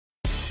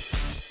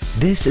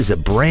This is a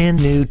brand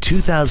new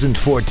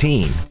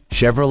 2014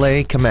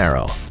 Chevrolet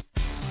Camaro.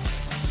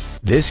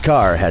 This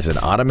car has an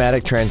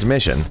automatic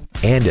transmission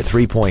and a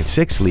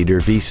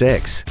 3.6-liter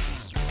V6.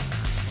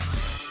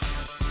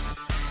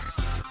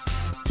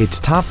 Its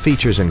top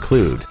features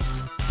include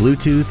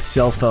Bluetooth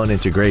cell phone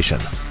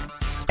integration,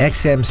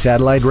 XM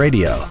satellite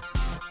radio,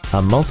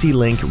 a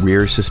multi-link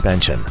rear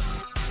suspension,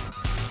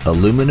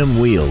 aluminum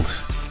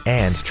wheels,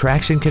 and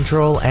traction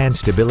control and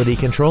stability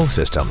control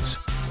systems.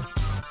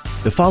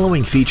 The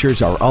following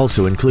features are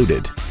also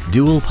included: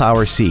 dual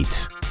power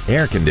seats,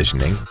 air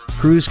conditioning,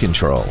 cruise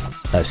control,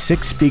 a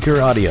 6-speaker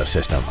audio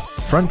system,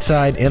 front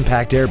side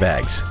impact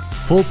airbags,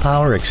 full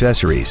power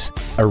accessories,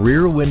 a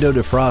rear window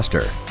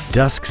defroster,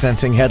 dusk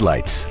sensing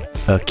headlights,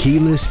 a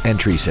keyless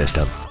entry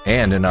system,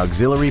 and an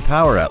auxiliary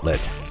power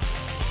outlet.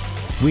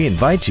 We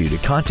invite you to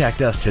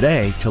contact us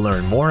today to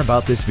learn more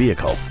about this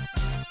vehicle.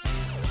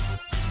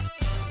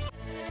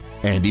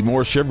 Andy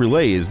Moore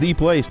Chevrolet is the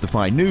place to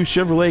find new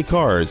Chevrolet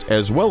cars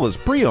as well as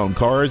pre-owned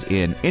cars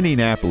in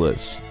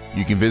Indianapolis.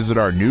 You can visit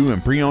our new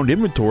and pre-owned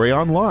inventory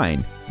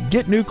online,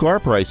 get new car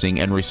pricing,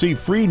 and receive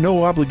free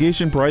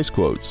no-obligation price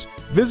quotes.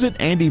 Visit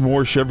Andy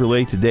Moore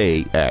Chevrolet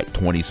today at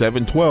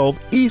 2712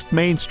 East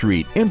Main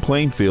Street in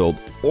Plainfield,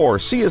 or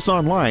see us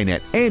online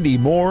at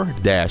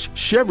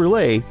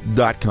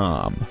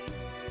andymore-chevrolet.com.